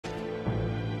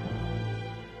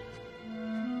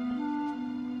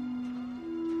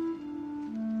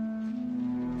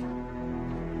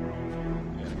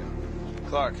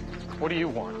Clark, What do you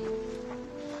want?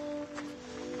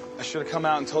 I should have come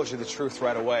out and told you the truth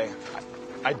right away.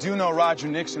 I do know Roger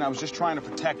Nixon. I was just trying to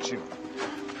protect you.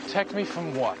 Protect me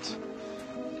from what?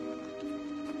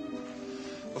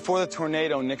 Before the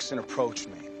tornado, Nixon approached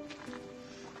me.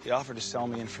 He offered to sell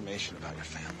me information about your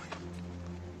family.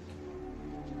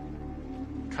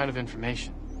 What kind of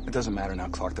information? It doesn't matter now,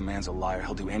 Clark. The man's a liar.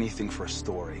 He'll do anything for a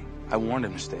story. I warned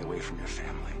him to stay away from your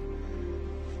family.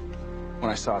 When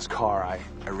I saw his car, I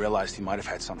realized he might have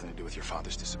had something to do with your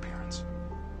father's disappearance.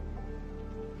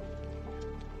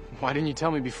 Why didn't you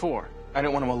tell me before? I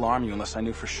didn't want to alarm you unless I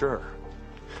knew for sure.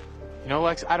 You know,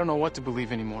 Lex, I don't know what to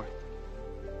believe anymore.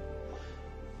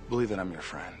 Believe that I'm your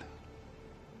friend.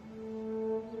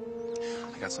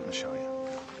 I got something to show you.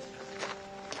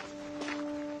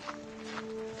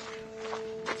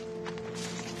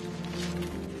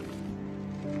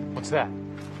 What's that?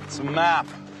 It's a map.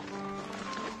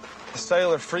 A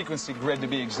cellular frequency grid, to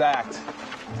be exact.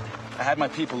 I had my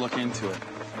people look into it.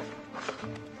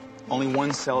 Only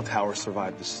one cell tower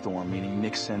survived the storm, meaning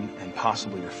Nixon and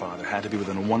possibly your father had to be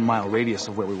within a 1-mile radius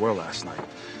of where we were last night.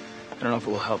 I don't know if it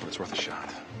will help, but it's worth a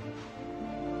shot.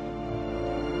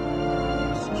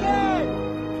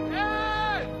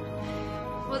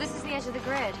 Well, this is the edge of the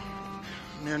grid.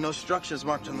 There are no structures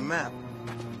marked on the map.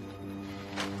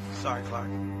 Sorry, Clark.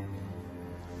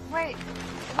 Wait,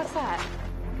 what's that?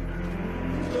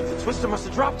 The twister must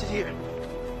have dropped it here.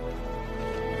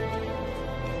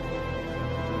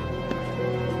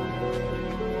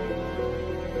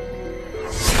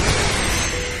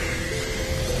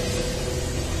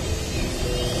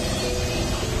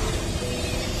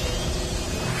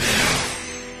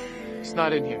 It's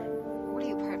not in here. What are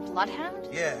you, part bloodhound?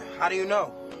 Yeah, how do you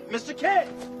know? Mr. Kidd!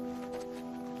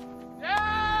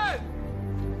 Dad!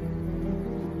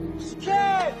 Mr.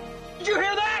 Kidd! Did you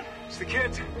hear that? It's the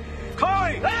kids.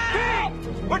 Chloe! Pete!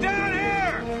 We're down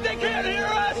here! They can't hear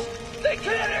us! They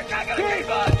can't hear! I gotta keep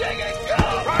on digging! Go!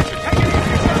 Roger, take it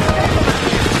easy, sir.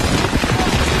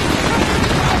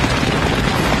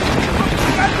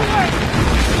 That's the way!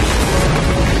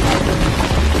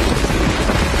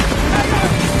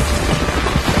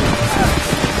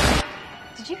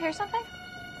 Did you hear something?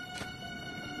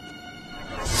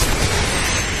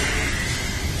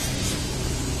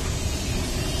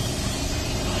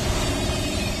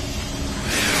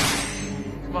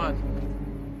 Come on.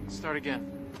 Let's start again.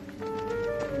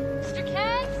 Mr.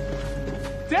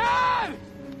 Kent? Dad!